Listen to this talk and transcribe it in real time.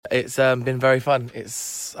It's been very fun.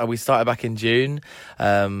 We started back in June.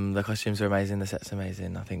 The costumes are amazing. The set's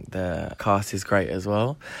amazing. I think the cast is great as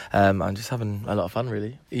well. I'm just having a lot of fun,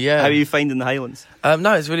 really. Yeah. How are you finding the Highlands?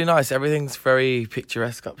 No, it's really nice. Everything's very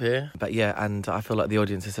picturesque up here. But yeah, and I feel like the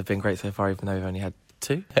audiences have been great so far, even though we've only had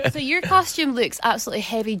 2. So your costume looks absolutely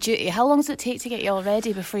heavy duty. How long does it take to get you all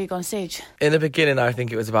ready before you go on stage? In the beginning, I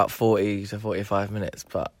think it was about 40 to 45 minutes,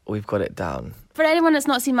 but we've got it down. For anyone that's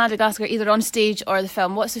not seen Madagascar, either on stage or the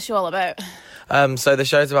film, what's the show all about? So the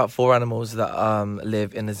show's about 4 animals that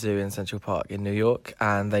live in the zoo in Central Park in New York,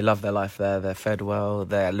 and they love their life there. They're fed well,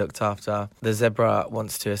 they're looked after. The zebra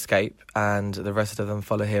wants to escape, and the rest of them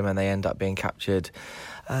follow him, and they end up being captured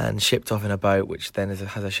and shipped off in a boat, which then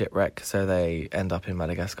has a shipwreck, so they end up in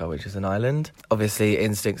Madagascar, which is an island. Obviously,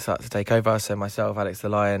 instinct starts to take over, so myself, Alex the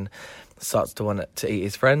lion, starts to want to eat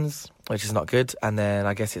his friends, which is not good. And then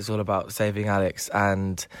I guess it's all about saving Alex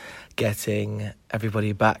and getting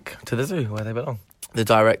everybody back to the zoo where they belong. The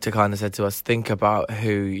director kind of said to us, think about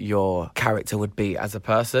who your character would be as a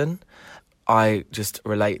person. I just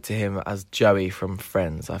relate to him as Joey from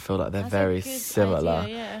Friends. I feel like they're very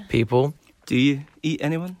similar people. Do you eat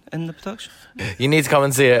anyone in the production? You need to come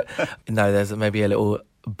and see it. No, there's maybe a little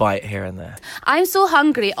bite here and there. I'm so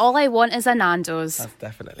hungry, all I want is a Nando's. That's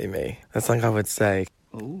definitely me. That's something I would say.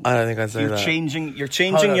 Ooh. I don't think I'd say that. You're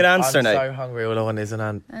changing your answer now. I'm so hungry, all I want is a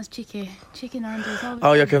Nando's. That's cheeky. Cheeky Nando's.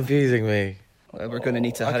 Oh, you're confusing me. Well, we're going to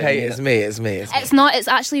need to hurry. Okay, it's me. It's not, it's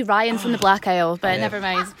actually Ryan from the Black Isle, but never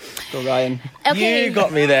mind. Go, Ryan. Okay. You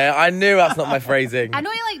got me there. I knew that's not my phrasing. I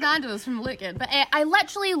know you like Nando's from looking, but I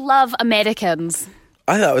literally love Americans.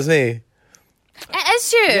 I thought it was me. It is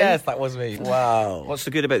true. Yes, that was me. Wow. What's so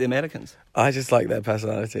good about the Americans? I just like their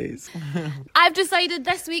personalities. I've decided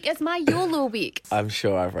this week is my YOLO week. I'm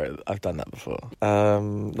sure I've done that before.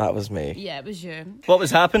 That was me. Yeah, it was you. What was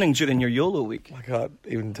happening during your YOLO week? I can't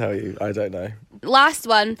even tell you. I don't know. Last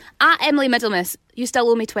one. At Emily Middlemiss, you still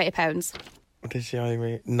owe me £20. Did she owe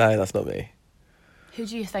me? No, that's not me. Who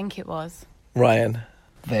do you think it was? Ryan.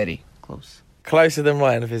 Very close. Closer than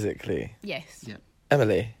Ryan physically. Yes. Yeah.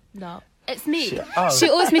 Emily. No. It's me. She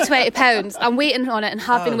owes me £20. I'm waiting on it and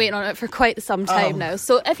have been waiting on it for quite some time now.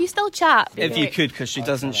 So if you still chat... If you could, because she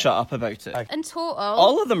doesn't shut up about it. In total...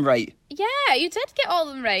 All of them right. Yeah, you did get all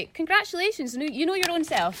of them right. Congratulations. You know your own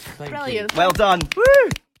self. Brilliant. Well done.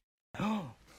 Woo!